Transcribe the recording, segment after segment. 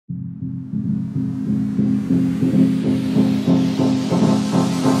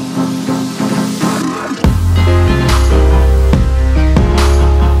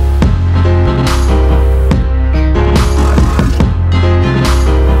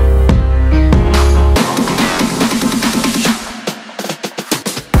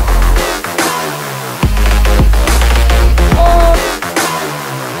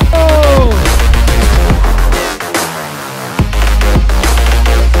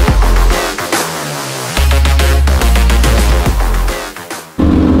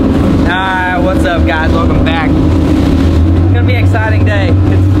What's up, guys? Welcome back. It's gonna be an exciting day.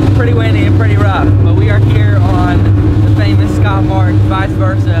 It's pretty windy and pretty rough, but we are here on the famous Scott Martin, vice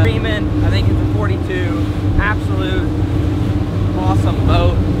versa. Freeman, I think it's a 42. Absolute awesome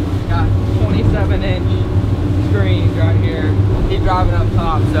boat. Got 27-inch screens right here. He's driving up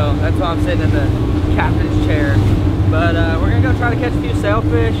top, so that's why I'm sitting in the captain's chair. But we're gonna go try to catch a few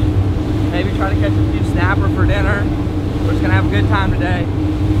sailfish, maybe try to catch a few snapper for dinner. We're just gonna have a good time today.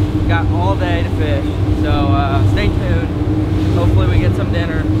 Got all day to fish, so stay tuned. Hopefully we get some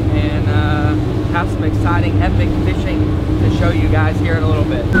dinner and have some exciting epic fishing to show you guys here in a little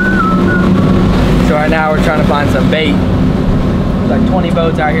bit. So right now we're trying to find some bait. There's like 20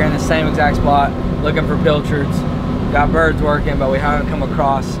 boats out here in the same exact spot looking for pilchards. Got birds working, but we haven't come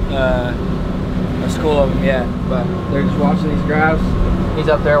across a school of them yet. But they're just watching these graphs. He's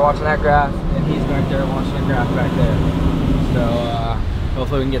up there watching that graph, and he's back there watching the graph back there. So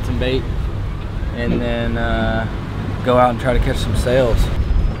hopefully we can get some bait and then go out and try to catch some sails.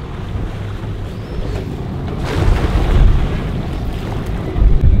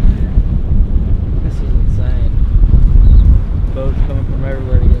 This is insane. Boats coming from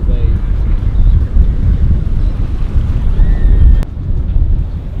everywhere to get bait.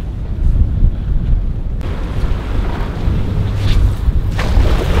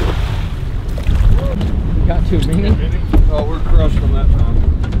 You got too many? Oh, we're crushed from that time.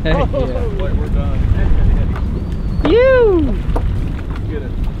 Heck yeah. Wait, we're done. You! Get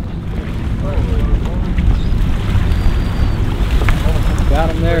it. Got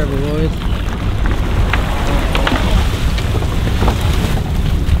him there, boys.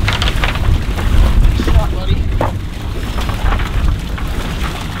 Shot, buddy.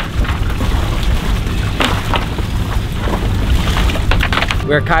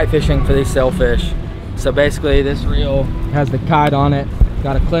 We're kite fishing for these sailfish. So basically this reel has the kite on it.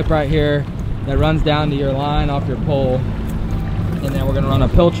 Got a clip right here that runs down to your line off your pole. And then we're gonna run a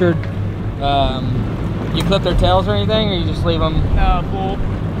pilchard. You clip their tails or anything, or you just leave them Full.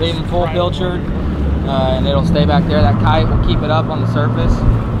 Leave them full pilchard, and it'll stay back there. That kite will keep it up on the surface,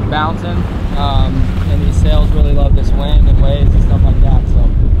 bouncing. And these sails really love this wind and waves and stuff like that. So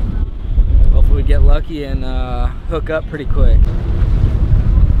hopefully we get lucky and hook up pretty quick.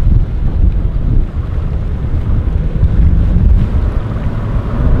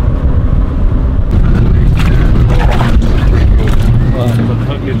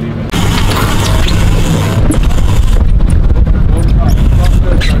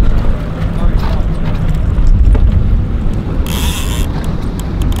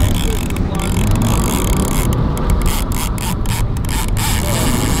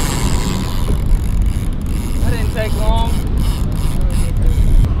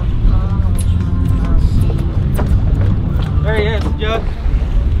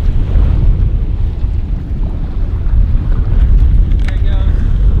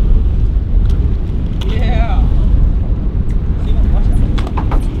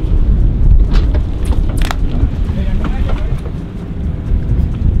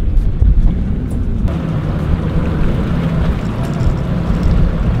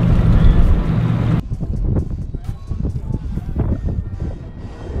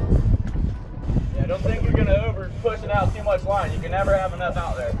 Line. You can never have enough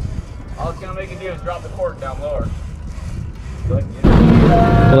out there. All it's gonna make you do is drop the cork down lower. Well,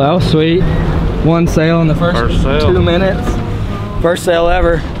 that was sweet. One sail in the first 2 minutes. First sail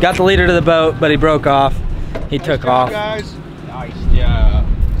ever. Got the leader to the boat, but he broke off. He took off. Guys. Nice job.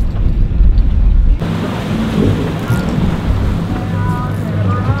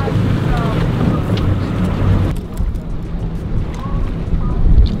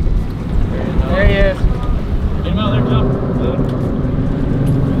 There he is. Get him out there, Joe.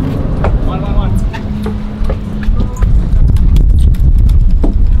 One.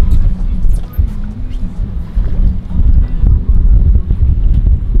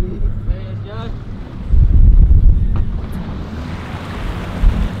 There he is, Judge.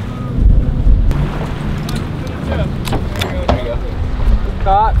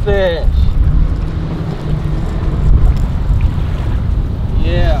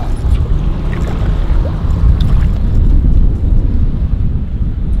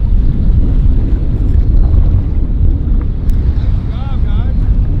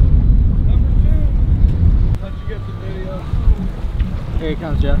 Here he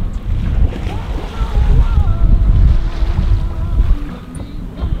comes, Joe.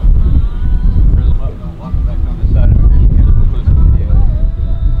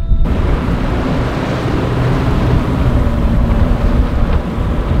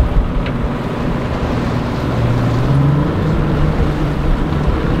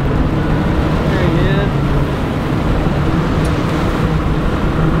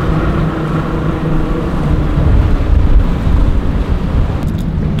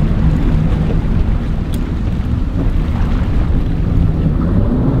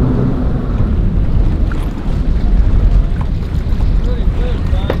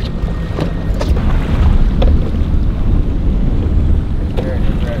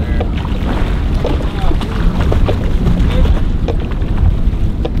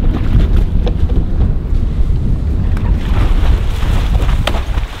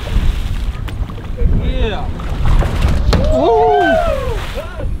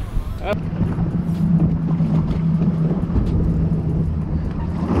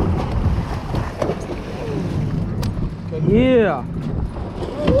 Yeah.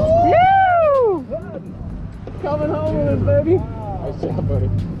 Woo! Coming home with us, baby. Nice job, buddy.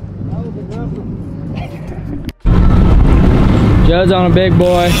 That was aggressive. Joe's on a big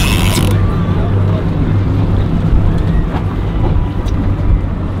boy.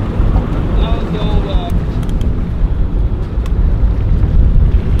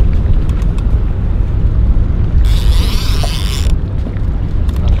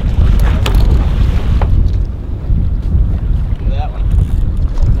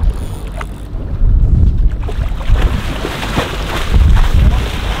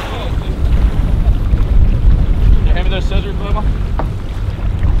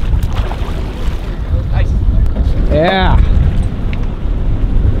 Yeah.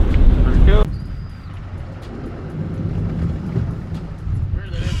 Pretty cool.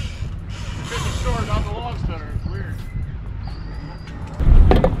 Weird that it's a store, not the log center. It's weird.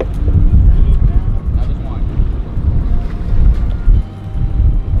 That was one.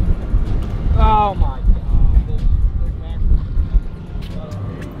 Oh my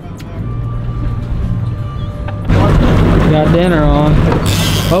God. Got dinner on.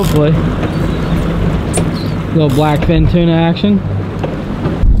 Hopefully. Little blackfin tuna action.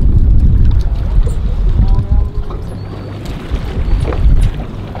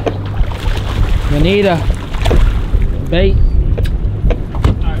 Manita bait.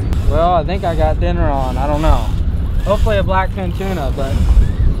 Well, I think I got dinner on. I don't know. Hopefully a blackfin tuna, but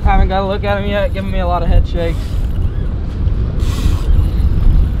haven't got to look at him yet. Giving me a lot of head shakes.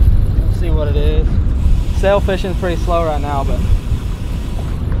 Let's see what it is. Sail fishing's pretty slow right now, but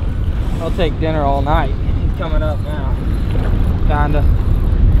I'll take dinner all night. Coming up now, kinda.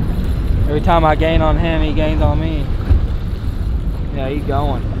 Every time I gain on him, he gains on me. Yeah, he's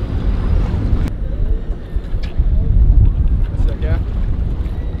going. What's that guy?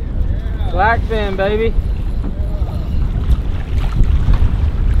 Blackfin, baby.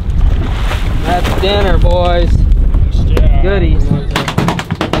 That's dinner, boys. Yeah. Goodies.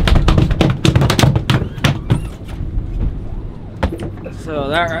 So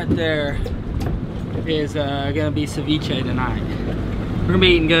that right there is gonna be ceviche tonight. We're gonna be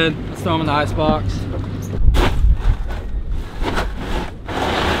eating good. Let's throw them in the ice box.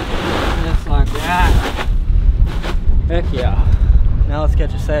 Just like that. Heck yeah. Now let's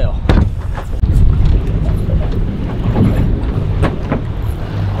catch a sail.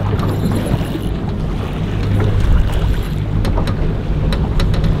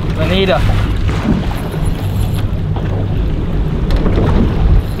 Bonita.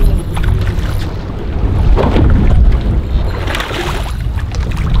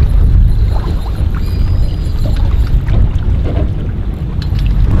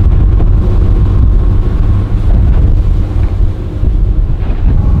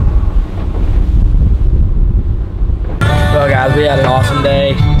 We had an awesome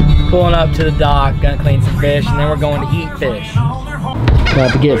day. Pulling up to the dock, gonna clean some fish, and then we're going to eat fish.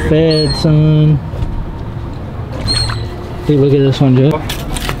 About to get fed, son. Hey, look at this one, Joe. What?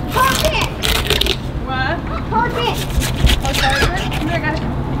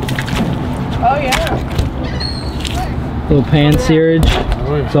 Oh yeah. Little pan searage.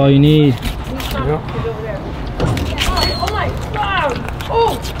 That's all you need. Oh my God!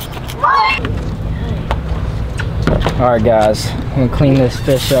 Oh! Alright guys, I'm gonna clean this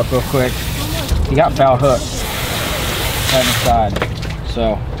fish up real quick. He got foul hooked right inside.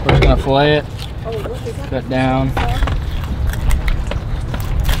 So we're just gonna fillet it, cut down.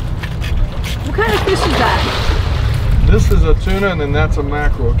 What kind of fish is that? This is a tuna, and then that's a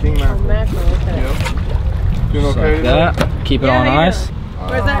mackerel, king mackerel. Mackerel, okay. Yep. Doing Just okay like today? that. Keep it Yeah, on how you ice.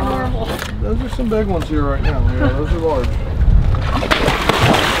 Where's that normal? Those are some big ones here right now. Yeah, those are large. On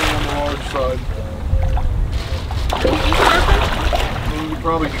the large side. You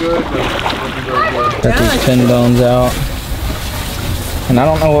probably could, but it wouldn't be very good. Got these fin bones out. And I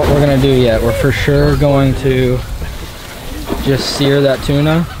don't know what we're gonna do yet. We're for sure going to just sear that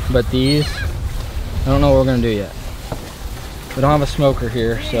tuna, but these, I don't know what we're gonna do yet. We don't have a smoker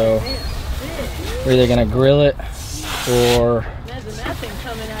here, so we're either gonna grill it or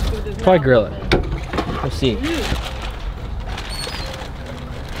probably grill it. We'll see. Alright,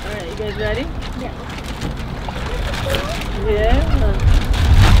 you guys ready? Yeah.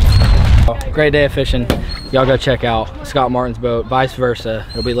 Oh, great day of fishing. Y'all go check out Scott Martin's boat, vice versa.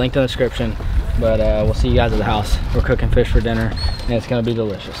 It'll be linked in the description. But we'll see you guys at the house. We're cooking fish for dinner, and it's gonna be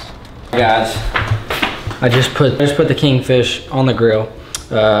delicious. Guys, I just put the kingfish on the grill,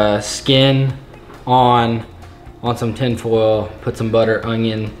 skin on some tin foil, put some butter,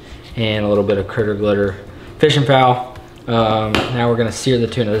 onion, and a little bit of critter glitter, fishing fowl. Now we're gonna sear the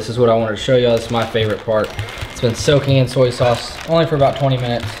tuna. This is what I wanted to show y'all. This is my favorite part. It's been soaking in soy sauce only for about 20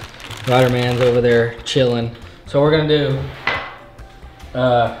 minutes. Riderman's over there chilling. So what we're gonna do,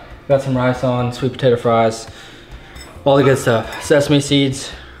 got some rice on, sweet potato fries, all the good stuff. Sesame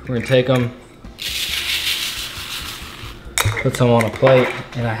seeds, we're gonna take them, put some on a plate,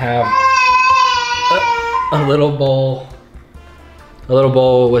 and I have a little bowl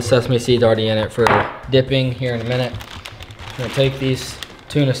with sesame seeds already in it for dipping here in a minute. I'm gonna take these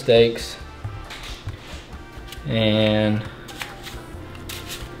tuna steaks and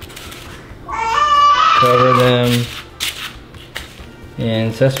cover them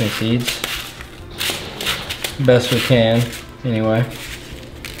in sesame seeds best we can anyway.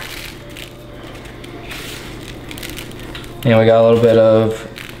 And we got a little bit of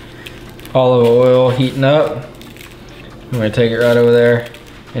olive oil heating up. I'm gonna take it right over there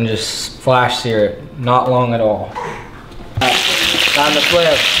and just flash sear it, not long at all. Time to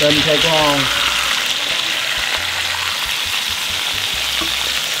flip, doesn't take long.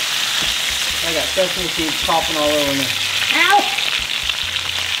 I got sesame seeds popping all over me. Ow!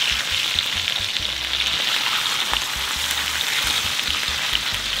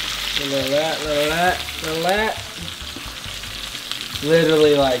 A little that, little that, little that.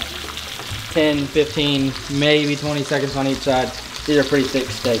 Literally like 10, 15, maybe 20 seconds on each side. These are pretty thick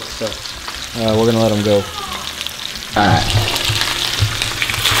steaks, so we're gonna let them go. All right.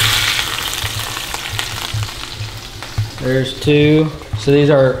 There's two. So these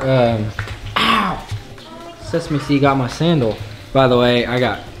are, ow! Sesame seed got my sandal. By the way, I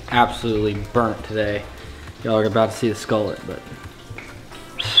got absolutely burnt today. Y'all are about to see the skullet, but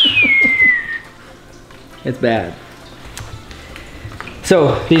it's bad.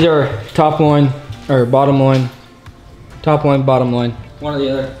 So these are top loin, or bottom loin, top loin, bottom loin, one or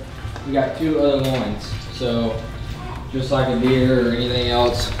the other. We got two other loins. So just like a deer or anything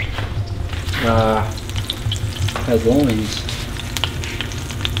else has loins.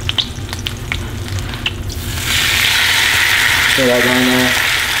 Throw that down there.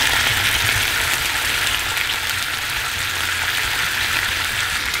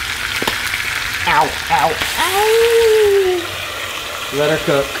 Ow, ow, ow! Let her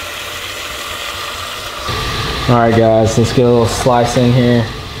cook. All right, guys, let's get a little slice in here. A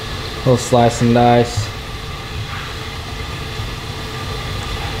little slice and dice.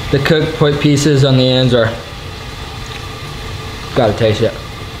 The cooked pieces on the ends are, gotta taste it.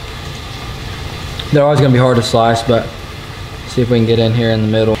 They're always gonna be hard to slice, but see if we can get in here in the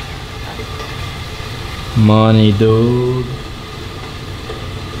middle. Money, dude.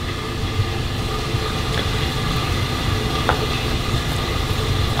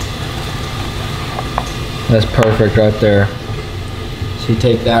 That's perfect right there. So you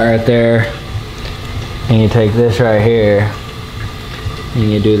take that right there, and you take this right here,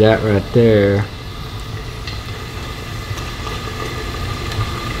 and you do that right there.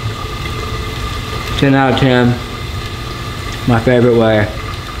 Ten out of 10. My favorite way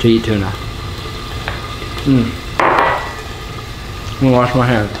to eat tuna. I'm gonna wash my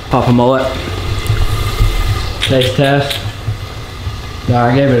hands. Pop a mullet. Taste test. No,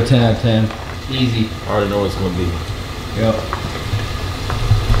 I gave it a 10 out of 10. Easy. I already know what it's gonna be. Yep.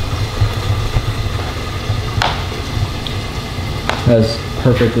 That's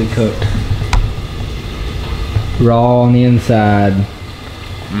perfectly cooked. Raw on the inside.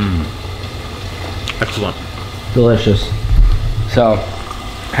 Excellent. Delicious. So,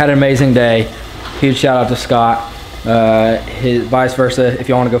 had an amazing day. Huge shout out to Scott. His vice versa, if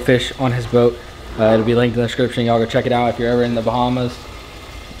you want to go fish on his boat, it'll be linked in the description. Y'all go check it out if you're ever in the Bahamas.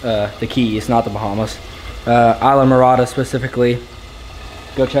 The Keys, not the Bahamas. Isla Mirada specifically.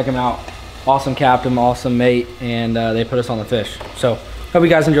 Go check him out. Awesome captain, awesome mate, and they put us on the fish. So hope you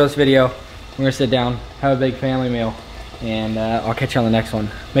guys enjoy this video. We're gonna sit down, have a big family meal, and I'll catch you on the next one.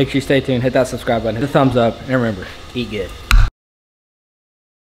 Make sure you stay tuned, hit that subscribe button, hit the thumbs up, and remember, eat good.